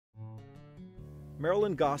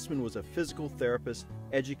Marilyn Gossman was a physical therapist,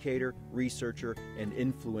 educator, researcher, and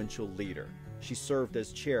influential leader. She served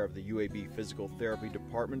as chair of the UAB Physical Therapy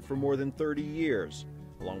Department for more than 30 years.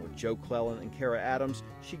 Along with Joe Clellan and Kara Adams,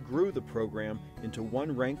 she grew the program into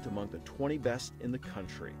one ranked among the 20 best in the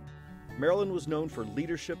country. Marilyn was known for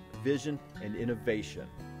leadership, vision, and innovation.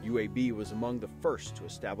 UAB was among the first to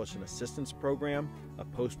establish an assistance program, a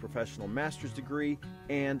post-professional master's degree,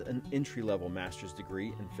 and an entry-level master's degree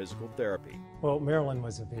in physical therapy. Well, Marilyn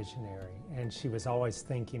was a visionary, and she was always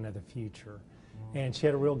thinking of the future. And she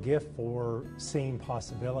had a real gift for seeing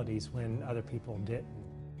possibilities when other people didn't.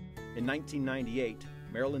 In 1998,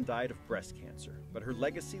 Marilyn died of breast cancer, but her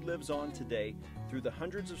legacy lives on today through the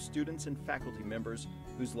hundreds of students and faculty members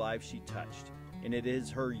whose lives she touched. And it is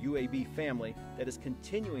her UAB family that is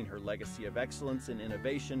continuing her legacy of excellence and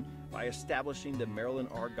innovation by establishing the Marilyn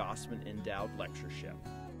R. Gossman Endowed Lectureship.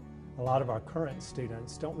 A lot of our current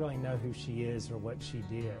students don't really know who she is or what she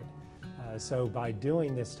did. So by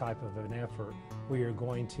doing this type of an effort, we are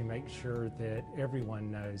going to make sure that everyone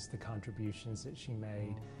knows the contributions that she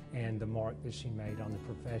made and the mark that she made on the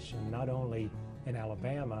profession, not only in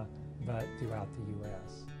Alabama, but throughout the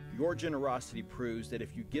U.S. Your generosity proves that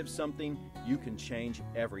if you give something, you can change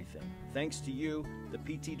everything. Thanks to you, the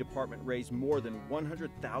PT department raised more than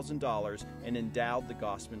 $100,000 and endowed the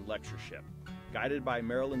Gossman Lectureship. Guided by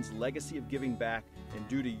Marilyn's legacy of giving back and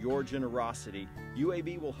due to your generosity,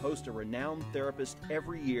 UAB will host a renowned therapist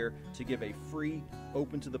every year to give a free,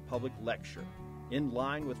 open-to-the-public lecture. In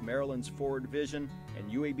line with Marilyn's forward vision and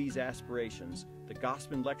UAB's aspirations, the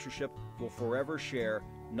Gossman Lectureship will forever share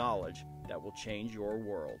knowledge that will change your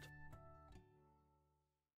world.